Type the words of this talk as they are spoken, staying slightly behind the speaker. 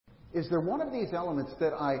is there one of these elements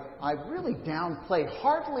that I really downplay,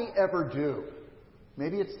 hardly ever do?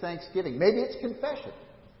 Maybe it's thanksgiving. Maybe it's confession.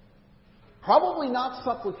 Probably not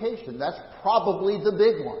supplication. That's probably the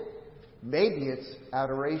big one. Maybe it's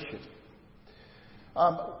adoration.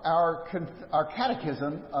 Our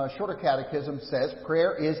catechism, shorter catechism, says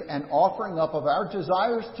prayer is an offering up of our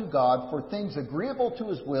desires to God for things agreeable to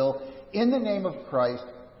His will in the name of Christ,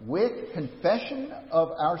 with confession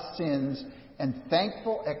of our sins and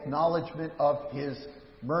thankful acknowledgement of His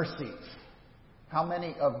mercies. How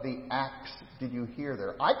many of the acts did you hear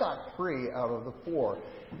there? I got 3 out of the 4.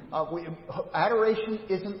 Adoration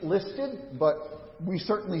isn't listed, but we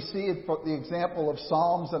certainly see it from the example of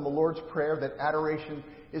Psalms and the Lord's Prayer that adoration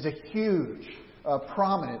is a huge,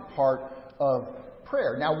 prominent part of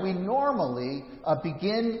prayer. Now, we normally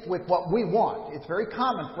begin with what we want. It's very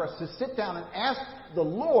common for us to sit down and ask the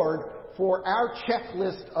Lord for our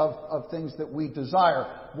checklist of things that we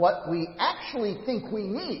desire, what we actually think we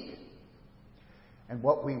need. And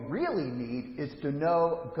what we really need is to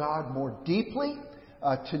know God more deeply,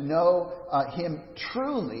 to know Him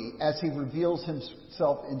truly as He reveals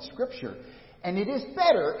Himself in Scripture. And it is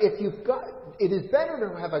better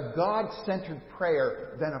to have a God-centered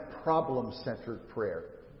prayer than a problem-centered prayer.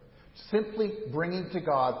 Simply bringing to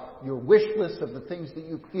God your wish list of the things that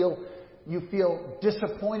you feel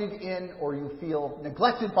disappointed in, or you feel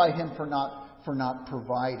neglected by Him for not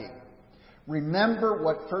providing. Remember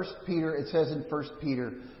what it says in 1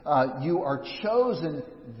 Peter, you are chosen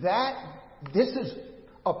this is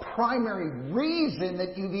a primary reason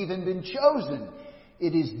that you've even been chosen.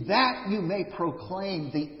 It is that you may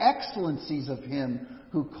proclaim the excellencies of Him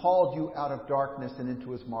who called you out of darkness and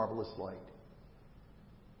into His marvelous light.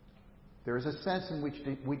 There is a sense in which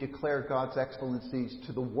we declare God's excellencies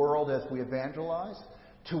to the world as we evangelize,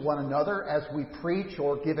 to one another as we preach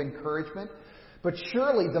or give encouragement. But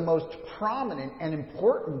surely the most prominent and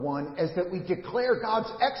important one is that we declare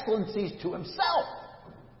God's excellencies to Himself.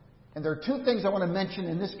 And there are 2 things I want to mention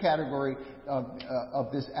in this category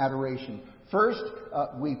of this adoration. First,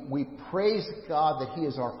 we praise God that He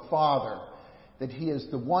is our Father, that He is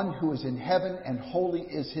the one who is in heaven, and holy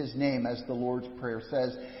is His name, as the Lord's Prayer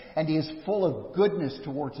says. And He is full of goodness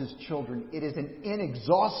towards His children. It is an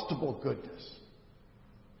inexhaustible goodness.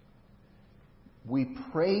 We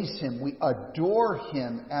praise Him, we adore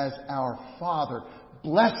Him as our Father.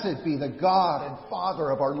 Blessed be the God and Father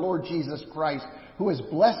of our Lord Jesus Christ, who has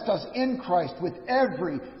blessed us in Christ with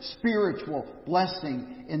every spiritual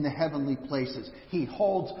blessing in the heavenly places. He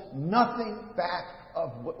holds nothing back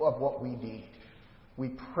of what we need. We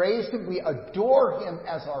praise Him, we adore Him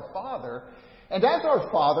as our Father. And as our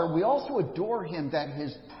Father, we also adore Him that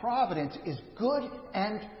His providence is good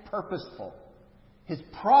and purposeful. His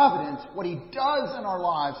providence, what He does in our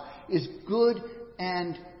lives, is good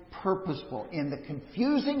and purposeful. In the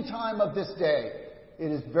confusing time of this day, it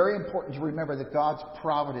is very important to remember that God's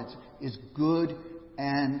providence is good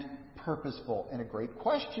and purposeful. And a great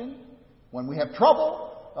question, when we have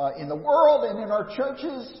trouble in the world and in our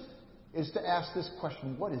churches, is to ask this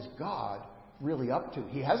question: what is God really up to?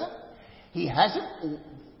 He hasn't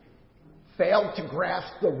failed to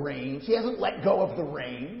grasp the reins. He hasn't let go of the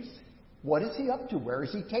reins. What is He up to? Where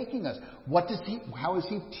is He taking us? How is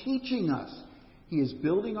He teaching us? He is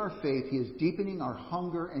building our faith. He is deepening our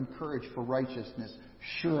hunger and courage for righteousness.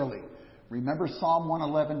 Surely. Remember, Psalm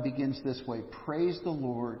 111 begins this way: praise the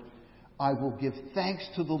Lord. I will give thanks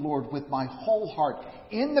to the Lord with my whole heart,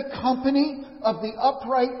 in the company of the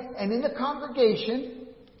upright and in the congregation.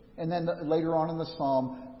 And then later on in the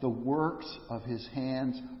psalm, the works of His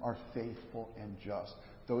hands are faithful and just.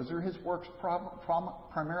 Those are His works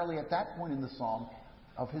primarily at that point in the psalm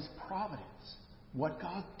of His providence. What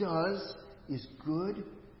God does is good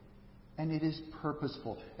and it is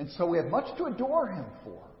purposeful. And so we have much to adore Him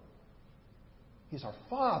for. He's our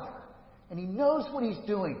Father and He knows what He's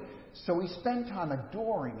doing. So we spend time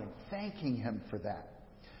adoring and thanking Him for that.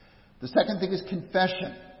 The second thing is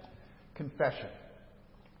confession. Confession.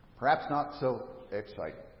 Perhaps not so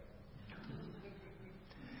exciting.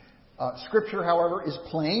 Scripture, however, is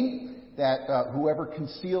plain that whoever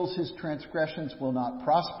conceals his transgressions will not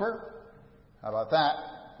prosper. How about that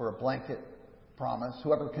for a blanket promise?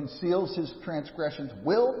 Whoever conceals his transgressions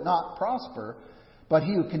will not prosper, but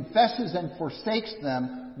he who confesses and forsakes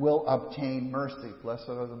them will obtain mercy. Blessed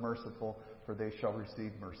are the merciful, for they shall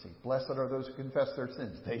receive mercy. Blessed are those who confess their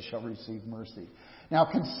sins. They shall receive mercy. Now,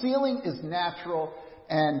 concealing is natural,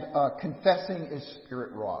 and confessing is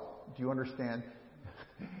spirit-wrought. Do you understand?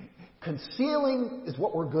 Concealing is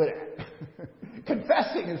what we're good at.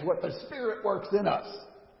 Confessing is what the Spirit works in us.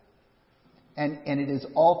 And it is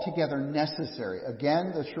altogether necessary.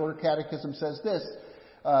 Again, the Shorter Catechism says this,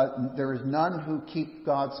 there is none who keep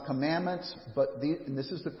God's commandments, and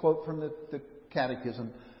this is the quote from the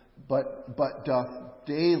Catechism, but doth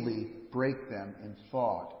daily break them in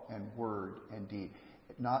thought and word and deed.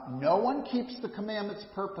 No one keeps the commandments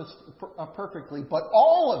perfectly, but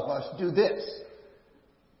all of us do this.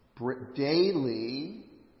 Daily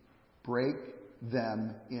break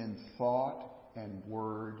them in thought and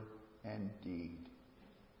word and deed.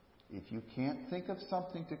 If you can't think of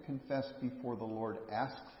something to confess before the Lord,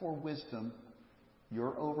 ask for wisdom.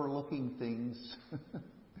 You're overlooking things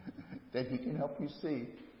that He can help you see.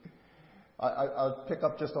 I'll pick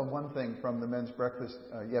up just on one thing from the men's breakfast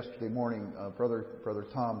yesterday morning. Brother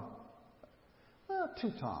Tom,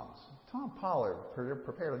 two Toms. Tom Pollard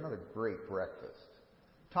prepared another great breakfast.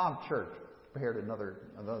 Tom Church prepared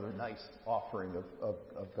another nice offering of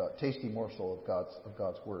God, tasty morsel of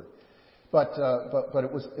God's Word. But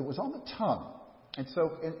it was on the tongue, and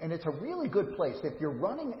so it's a really good place. If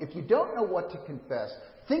you don't know what to confess,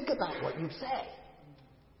 think about what you say.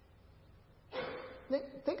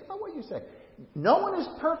 Think about what you say. No one is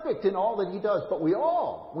perfect in all that he does, but we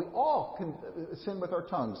all can sin with our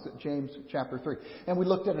tongues. James chapter 3, and we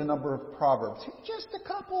looked at a number of proverbs. Just a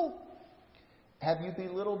couple. Have you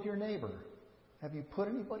belittled your neighbor? Have you put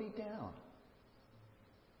anybody down?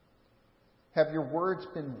 Have your words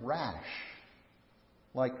been rash,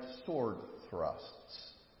 like sword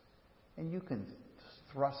thrusts? And you can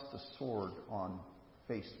thrust a sword on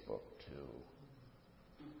Facebook too.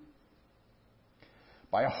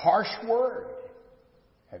 By a harsh word,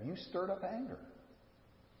 have you stirred up anger?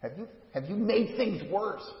 Have you made things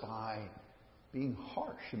worse by being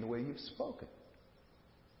harsh in the way you've spoken?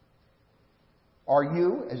 Are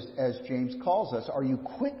you, as James calls us, are you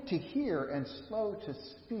quick to hear and slow to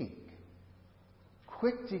speak?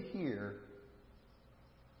 Quick to hear.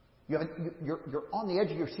 You're on the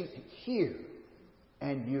edge of your seat to hear,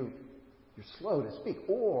 and you're slow to speak.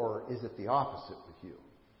 Or is it the opposite with you?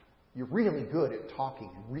 You're really good at talking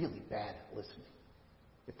and really bad at listening.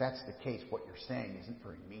 If that's the case, what you're saying isn't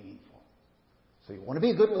very meaningful. So you want to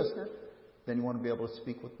be a good listener, then you want to be able to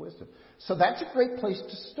speak with wisdom. So that's a great place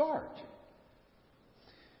to start.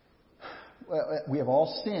 We have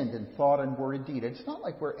all sinned in thought and word and deed. It's not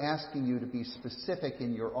like we're asking you to be specific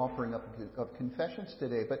in your offering up of confessions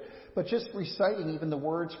today, but just reciting even the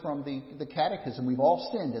words from the Catechism. We've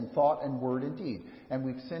all sinned in thought and word and deed, and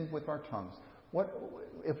we've sinned with our tongues.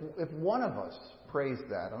 If one of us prays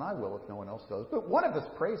that, and I will if no one else does, but one of us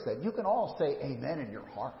prays that, you can all say amen in your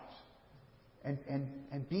hearts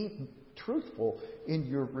and be truthful in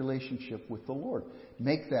your relationship with the Lord.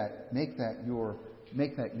 Make that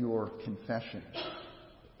your confession.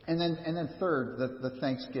 And then third, the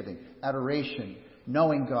thanksgiving, adoration,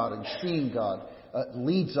 knowing God and seeing God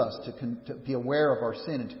leads us to be aware of our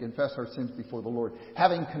sin and to confess our sins before the Lord.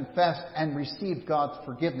 Having confessed and received God's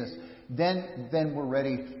forgiveness, then we're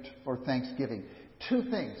ready for thanksgiving. Two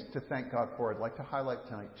things to thank God for. I'd like to highlight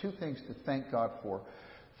tonight. Two things to thank God for.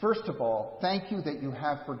 First of all, thank you that you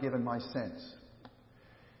have forgiven my sins.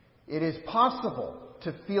 It is possible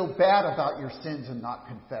to feel bad about your sins and not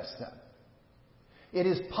confess them. It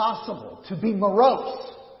is possible to be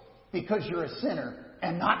morose because you're a sinner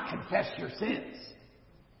and not confess your sins.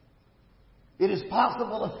 It is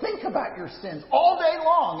possible to think about your sins all day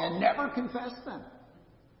long and never confess them.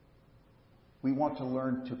 We want to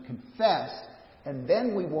learn to confess, and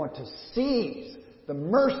then we want to seize the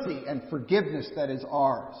mercy and forgiveness that is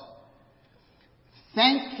ours.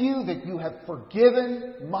 Thank you that you have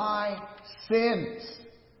forgiven my sins.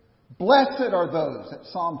 Blessed are those, at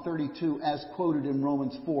Psalm 32, as quoted in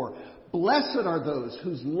Romans 4. Blessed are those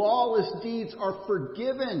whose lawless deeds are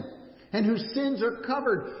forgiven and whose sins are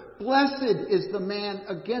covered. Blessed is the man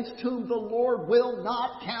against whom the Lord will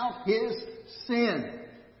not count his sin.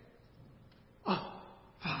 Oh,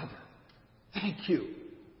 Father, thank you.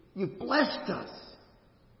 You've blessed us.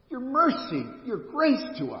 Your mercy, your grace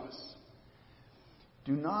to us.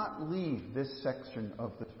 Do not leave this section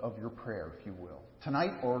of your prayer, if you will.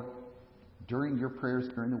 Tonight or during your prayers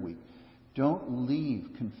during the week. Don't leave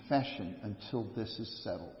confession until this is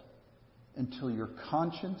settled. Until your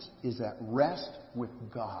conscience is at rest with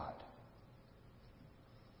God.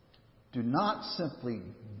 Do not simply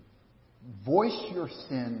voice your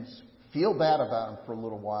sins, feel bad about them for a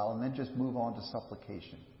little while, and then just move on to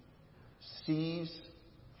supplication. Seize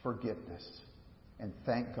forgiveness and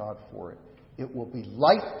thank God for it. It will be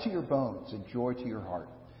life to your bones and joy to your heart.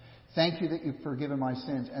 Thank you that you've forgiven my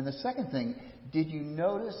sins. And the second thing, did you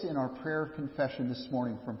notice in our prayer of confession this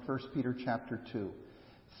morning from 1 Peter chapter 2?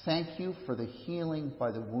 Thank you for the healing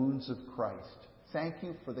by the wounds of Christ. Thank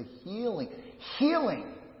you for the healing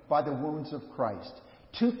by the wounds of Christ.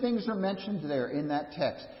 Two things are mentioned there in that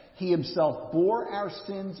text. He himself bore our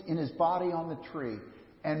sins in his body on the tree,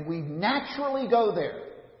 and we naturally go there.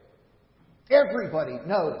 Everybody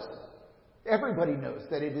knows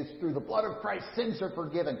that it is through the blood of Christ sins are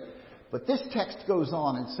forgiven. But this text goes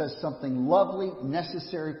on and says something lovely,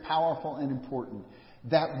 necessary, powerful, and important.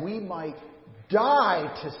 That we might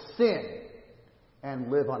die to sin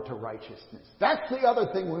and live unto righteousness. That's the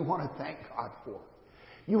other thing we want to thank God for.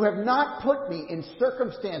 You have not put me in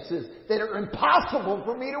circumstances that are impossible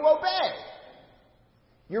for me to obey.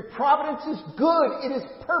 Your providence is good. It is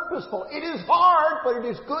purposeful. It is hard, but it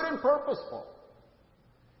is good and purposeful.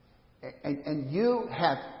 And you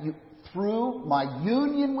through my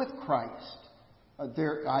union with Christ,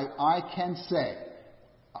 I can say,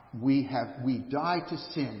 we die to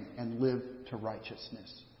sin and live to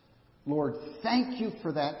righteousness. Lord, thank you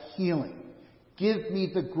for that healing. Give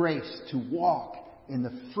me the grace to walk in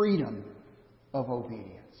the freedom of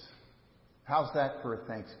obedience. How's that for a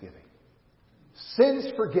Thanksgiving? Sins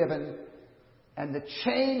forgiven, and the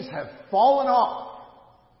chains have fallen off.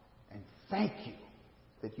 And thank you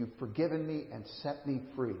that you've forgiven me and set me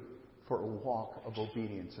free for a walk of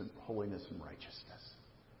obedience and holiness and righteousness.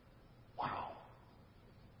 Wow.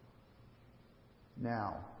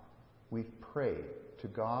 Now, we've prayed to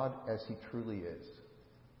God as He truly is.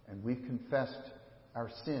 And we've confessed our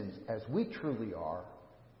sins as we truly are.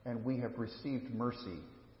 And we have received mercy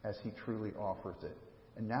as He truly offers it.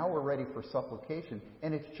 And now we're ready for supplication.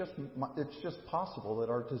 And it's just possible that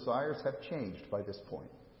our desires have changed by this point.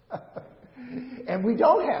 And we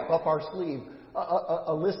don't have up our sleeve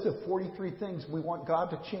a list of 43 things we want God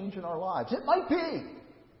to change in our lives. It might be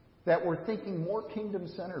that we're thinking more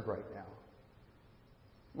kingdom-centered right now.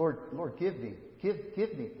 Lord, give me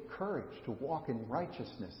courage to walk in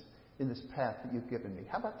righteousness in this path that you've given me.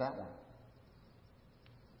 How about that one?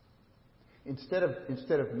 Instead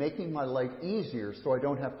of making my life easier so I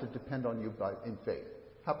don't have to depend on you in faith.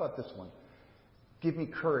 How about this one? Give me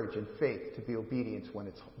courage and faith to be obedient when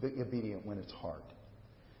it's hard.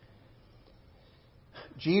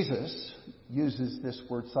 Jesus uses this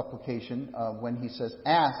word supplication when he says,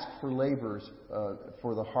 ask for laborers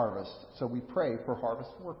for the harvest. So we pray for harvest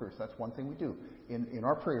workers. That's one thing we do. In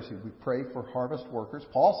our prayers, we pray for harvest workers.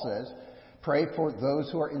 Paul says, pray for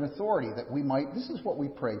those who are in authority, that we might, this is what we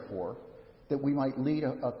pray for, that we might lead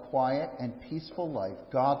a quiet and peaceful life,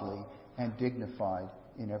 godly and dignified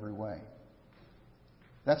in every way.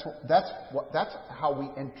 That's how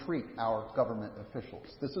we entreat our government officials.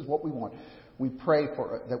 This is what we want. We pray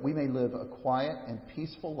for that we may live a quiet and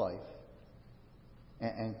peaceful life,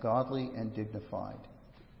 and godly and dignified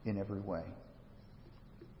in every way.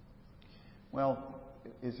 Well,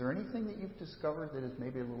 is there anything that you've discovered that is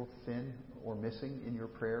maybe a little thin or missing in your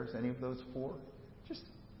prayers? Any of those four? Just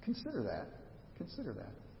consider that. Consider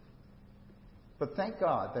that. But thank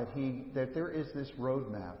God that there is this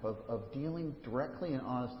roadmap of dealing directly and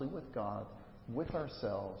honestly with God, with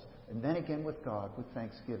ourselves, and then again with God, with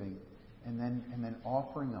thanksgiving, and then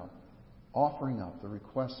offering up the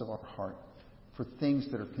requests of our heart for things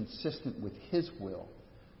that are consistent with His will,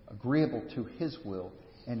 agreeable to His will,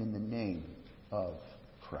 and in the name of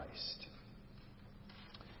Christ.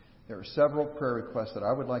 There are several prayer requests that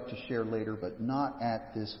I would like to share later, but not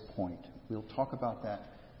at this point. We'll talk about that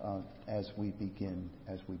as we begin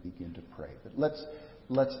to pray. But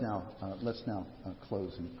let's now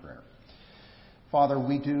close in prayer. Father,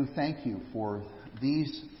 we do thank you for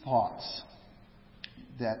these thoughts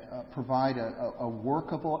that provide a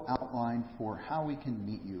workable outline for how we can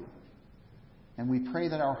meet you. And we pray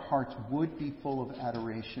that our hearts would be full of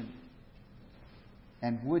adoration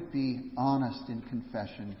and would be honest in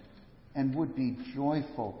confession and would be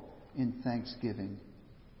joyful in thanksgiving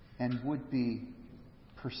and would be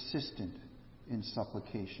persistent in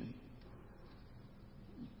supplication.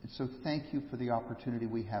 And so thank you for the opportunity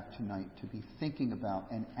we have tonight to be thinking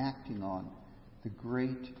about and acting on the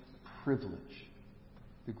great privilege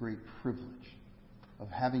of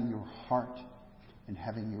having your heart and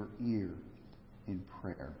having your ear in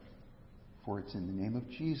prayer. For it's in the name of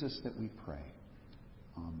Jesus that we pray.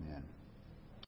 Amen.